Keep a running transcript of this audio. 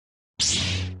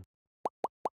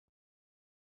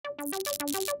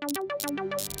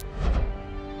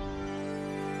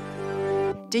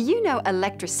Do you know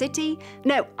ElectriCity?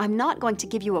 No, I'm not going to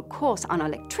give you a course on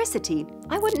electricity.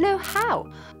 I wouldn't know how.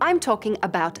 I'm talking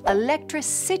about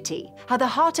ElectriCity, how the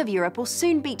heart of Europe will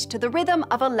soon beat to the rhythm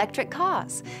of electric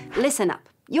cars. Listen up,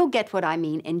 you'll get what I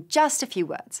mean in just a few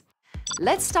words.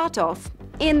 Let's start off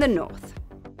in the north.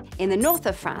 In the north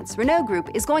of France, Renault Group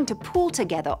is going to pool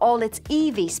together all its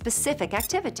EV-specific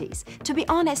activities. To be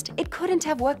honest, it couldn't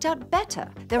have worked out better.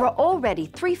 There are already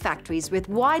 3 factories with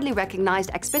widely recognized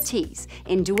expertise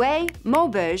in Douai,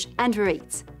 Maubeuge, and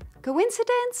Reims.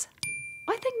 Coincidence?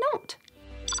 I think not.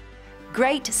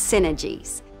 Great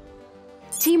synergies.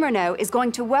 Team Renault is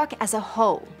going to work as a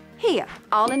whole. Here,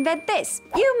 I'll invent this.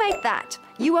 You make that.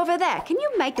 You over there, can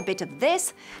you make a bit of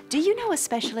this? Do you know a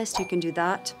specialist who can do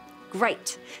that?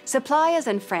 Great. Suppliers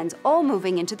and friends all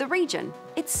moving into the region.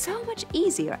 It's so much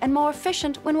easier and more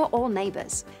efficient when we're all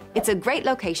neighbors. It's a great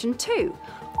location too,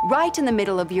 right in the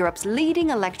middle of Europe's leading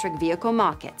electric vehicle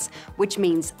markets, which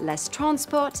means less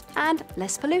transport and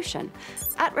less pollution.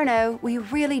 At Renault, we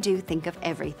really do think of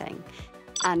everything.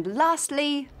 And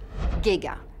lastly,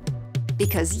 Giga.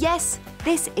 Because yes,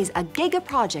 this is a giga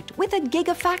project with a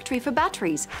gigafactory for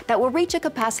batteries that will reach a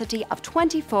capacity of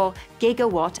 24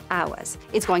 gigawatt hours.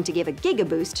 It's going to give a giga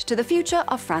boost to the future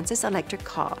of France's electric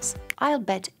cars. I'll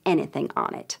bet anything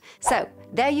on it. So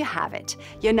there you have it.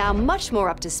 You're now much more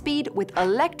up to speed with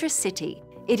ElectriCity.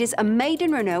 It is a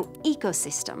made-in-Renault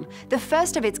ecosystem, the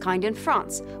first of its kind in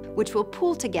France, which will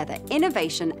pool together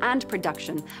innovation and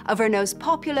production of Renault's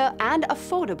popular and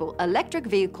affordable electric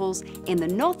vehicles in the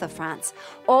north of France,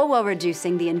 all while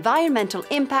reducing the environmental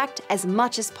impact as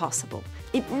much as possible.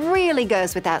 It really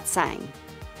goes without saying.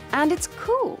 And it's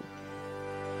cool.